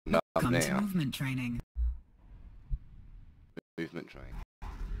Welcome now. to movement training. Movement training.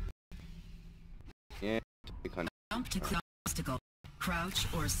 Yeah. Jump to clear obstacle. Crouch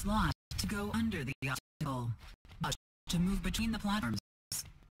or slide to go under the obstacle. Push to move between the platforms.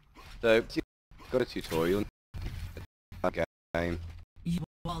 So, got a tutorial. Game.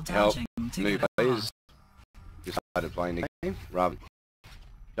 While Help dodging to new get players across. just started playing the game rather than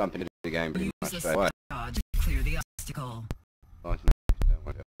jumping into the game pretty much Use straight a away. dodge to clear the obstacle. Oh, no, don't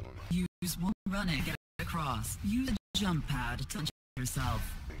want that one. Use one run and get across. Use a jump pad to launch yourself.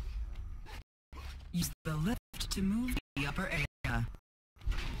 Use the lift to move the upper area. That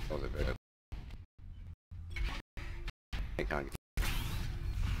was a bit. You can't get.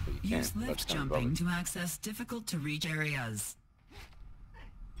 But you Use can. lift jumping to access difficult to reach areas.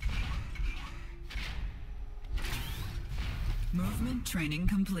 Movement training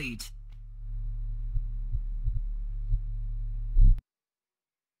complete.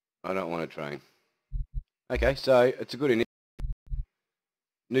 I don't want to train. Okay, so it's a good initiative.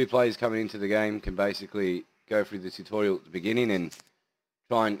 New players coming into the game can basically go through the tutorial at the beginning and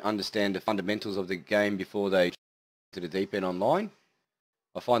try and understand the fundamentals of the game before they to the deep end online.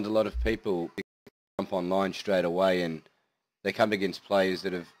 I find a lot of people jump online straight away and they come against players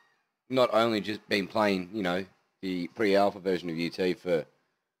that have not only just been playing, you know, the pre-alpha version of UT for,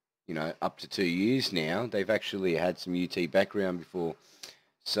 you know, up to 2 years now. They've actually had some UT background before.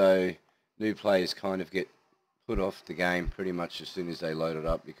 So new players kind of get put off the game pretty much as soon as they load it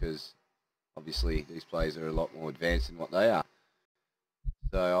up because obviously these players are a lot more advanced than what they are.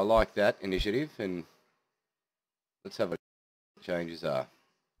 So I like that initiative and let's have a changes are.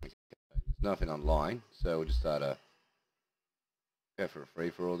 Okay, there's nothing online, so we'll just start a go for a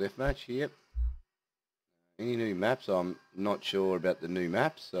free-for-all deathmatch. Yep. Any new maps? I'm not sure about the new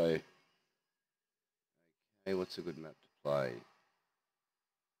maps, so okay, what's a good map to play?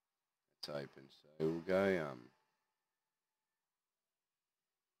 It's open, so we'll go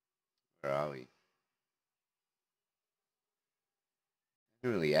where are we? I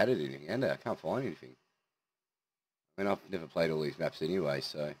haven't really added anything, and I can't find anything. I mean, I've never played all these maps anyway,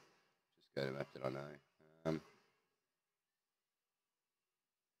 so just go to a map that I know.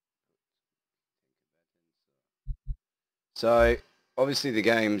 So obviously the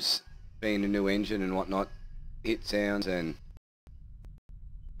game's been a new engine and whatnot, hit sounds and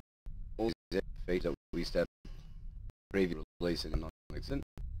all these features that we used to have previous release and not extant.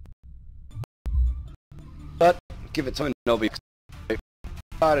 But give it time, I'll be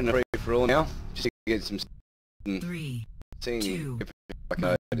starting a free for all now, just to get some 3, seeing 2, if I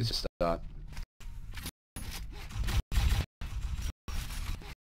can just start.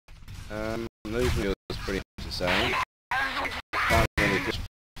 Movement was pretty much the same. Can't really feel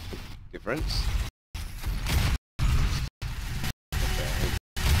difference.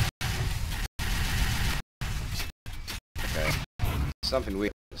 Okay. Something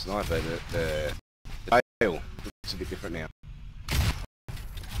weird with the sniper, the tail looks a bit different now.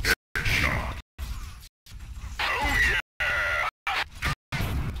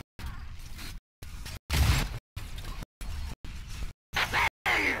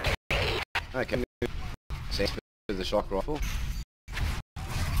 Okay, thanks for the shock rifle.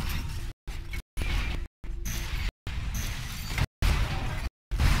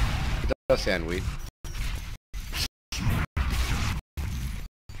 It does sound weird.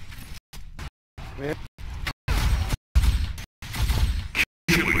 Yeah.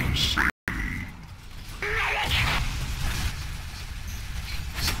 Killing spree.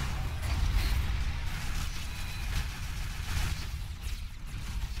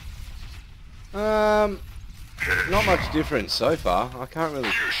 Not much difference so far. I can't really.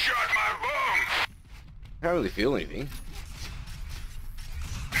 You shot my lungs. Can't really feel anything.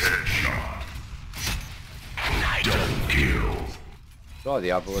 Headshot. Double kill. Try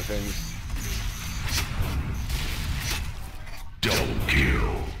the other things. Double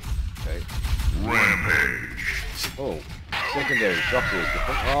kill. Okay. Rampage. Oh, secondary shock feels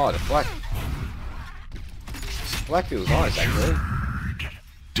different. Oh, the flak. Flak feels nice actually.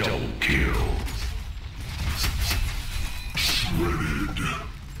 Double kill. Shredded.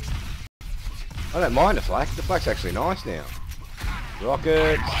 I don't mind the flak. The flak's actually nice now.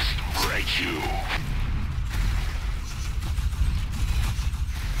 Rockets. Must break you.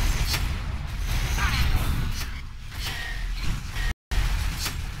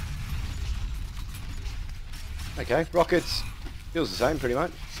 Okay, rockets. Feels the same pretty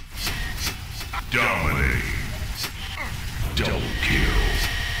much. Dominate. Double kill.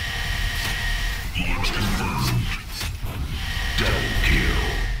 Must convert. Double kill.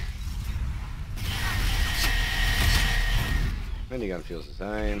 Minigun feels the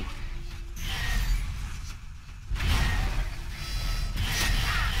same.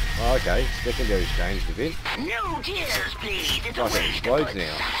 Oh, okay, secondary's changed a bit. No tears, please. It's a Like it waste explodes of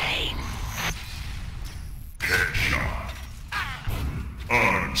now. something. Headshot.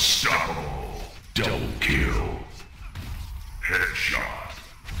 Unstoppable. Double kill. Headshot.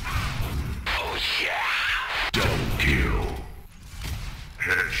 Oh yeah. Double kill.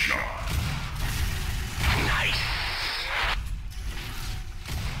 Headshot. Nice.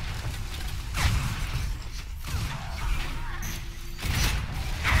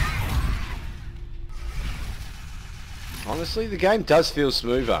 Honestly, the game does feel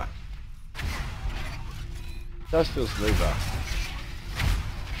smoother. Does feel smoother.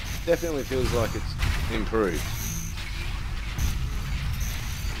 Definitely feels like it's improved.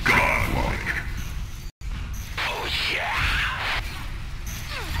 Godlike. Oh yeah.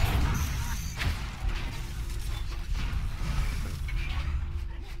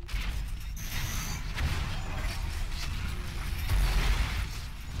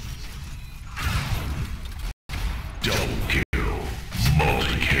 Double kill.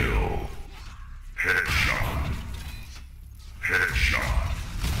 Multi-kill. Headshot. Headshot.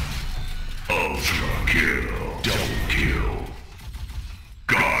 Ultra kill. Double kill.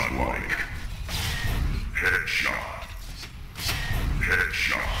 Godlike. Headshot.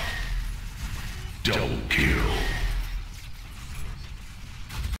 Headshot. Double kill.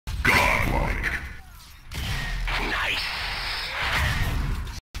 Godlike. Nice.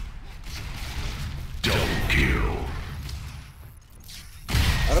 Double kill.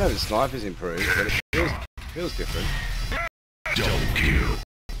 I don't know if the sniper's improved, but it feels different. Double kill.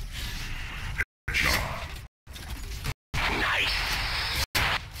 Headshot. Nice.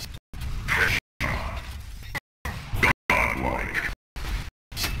 Headshot. Godlike.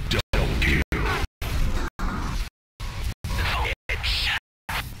 Double kill.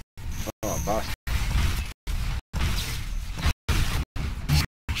 Oh, bastard.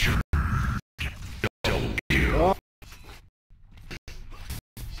 Double kill.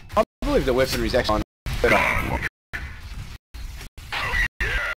 I believe the weaponry's actually better. Godlike.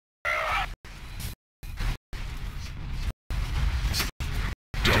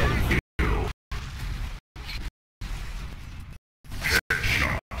 Double kill.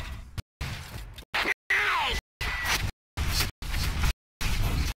 Headshot.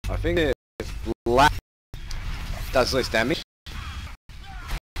 I think the black does less damage.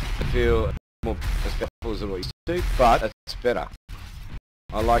 I feel more as powerful as it used to, but that's better.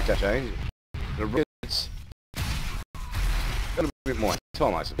 I like that change. The red's got a bit more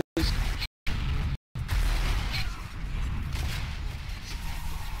time, I suppose.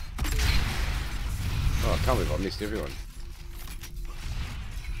 Oh, I can't believe I missed everyone.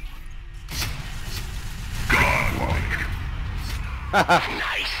 Godlike.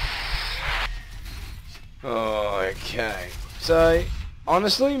 Nice. Oh, okay. So,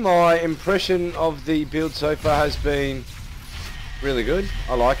 honestly, my impression of the build so far has been really good.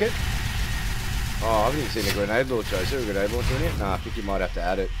 I like it. Oh, I haven't even seen a grenade launcher. Is there a grenade launcher in it? Nah, I think you might have to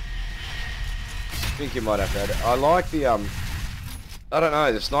add it. I like the, I don't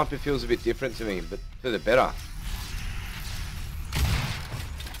know, the sniper feels a bit different to me, but for the better.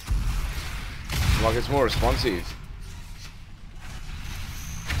 Like, it's more responsive.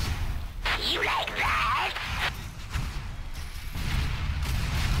 You like that?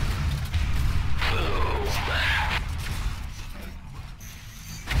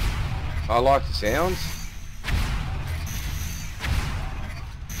 I like the sounds.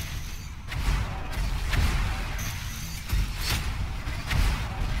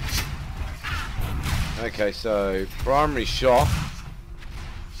 Okay, so primary shock.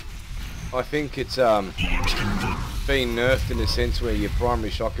 I think it's been nerfed in the sense where you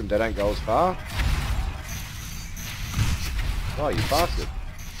primary shock them, they don't go as far. Oh, you bastard.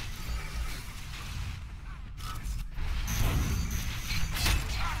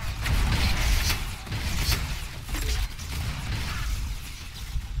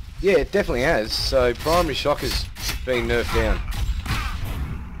 Yeah, it definitely has. So primary shock has been nerfed down.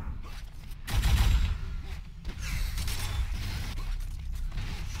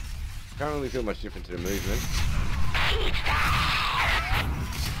 Can't really feel much different to the movement.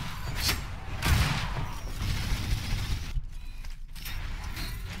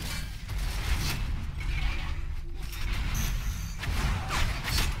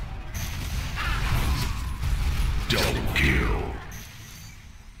 Double kill.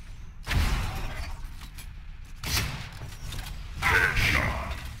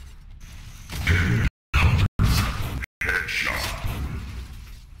 Headshot. Headshot.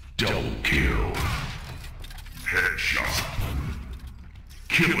 Double kill. Headshot.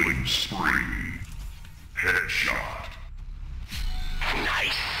 Killing spree. Headshot.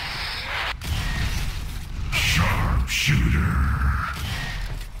 Nice. Sharpshooter.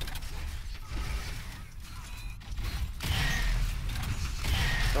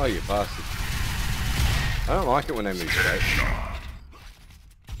 Oh, you bastard. I don't like it when they move straight.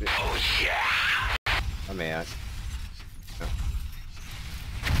 Oh yeah. I'm out.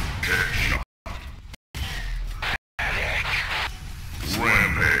 Headshot.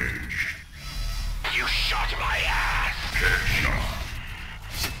 Rampage. You shot my ass. Headshot.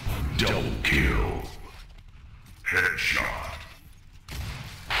 Double kill. Headshot.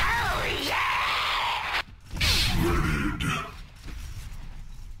 Oh yeah. Shredded.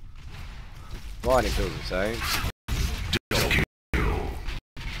 Lightning feels the same. Double kill.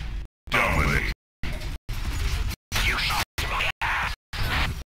 Dominate. You shot my ass.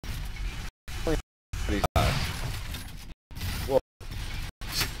 But he's fast. What?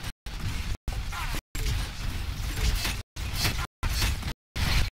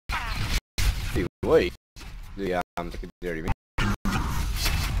 Wait. The secondary.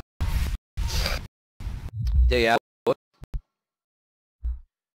 Yeah.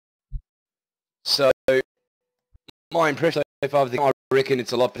 So my impression so far of the I reckon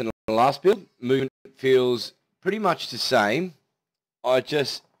it's a lot better than the last build. Movement feels pretty much the same. I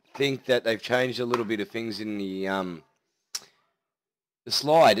just think that they've changed a little bit of things in the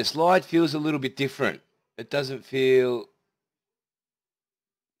slide. The slide feels a little bit different. It doesn't feel.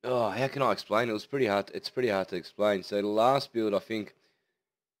 Oh, how can I explain it? It's pretty hard to explain. So the last build, I think,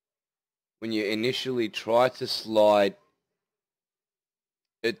 when you initially try to slide,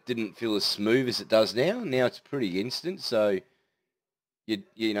 it didn't feel as smooth as it does now. Now it's pretty instant. So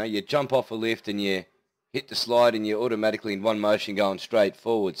you jump off a lift and you hit the slide and you're automatically in one motion going straight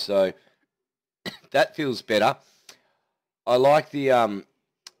forward. So that feels better. I like the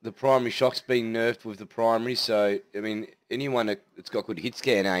primary shocks being nerfed with the primary. So I mean, anyone that's got good hit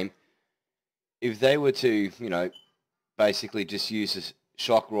scan aim, if they were to basically just use a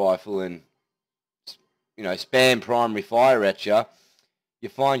shock rifle and spam primary fire at you, you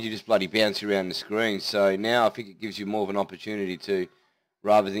find you just bloody bounce around the screen. So now I think it gives you more of an opportunity to,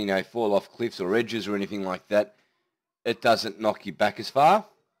 rather than fall off cliffs or edges or anything like that, it doesn't knock you back as far.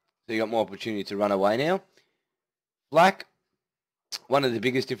 So you got more opportunity to run away now. Flak, one of the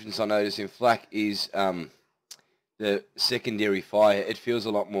biggest differences I notice in Flak is the secondary fire. It feels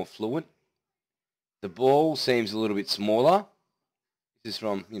a lot more fluent. The ball seems a little bit smaller. This is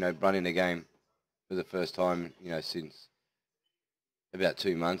from running the game for the first time since about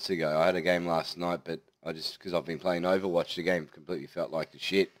 2 months ago. I had a game last night, but I just, because I've been playing Overwatch, the game completely felt like the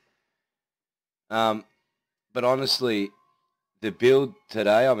shit. But honestly, the build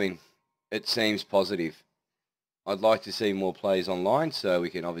today, I mean, it seems positive. I'd like to see more plays online, so we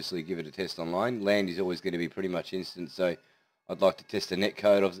can obviously give it a test online. Land is always going to be pretty much instant, so I'd like to test the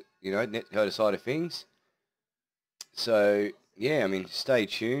netcode of netcode side of things. So yeah, I mean, stay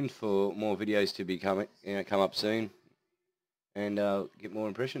tuned for more videos to be come up soon, and get more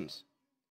impressions.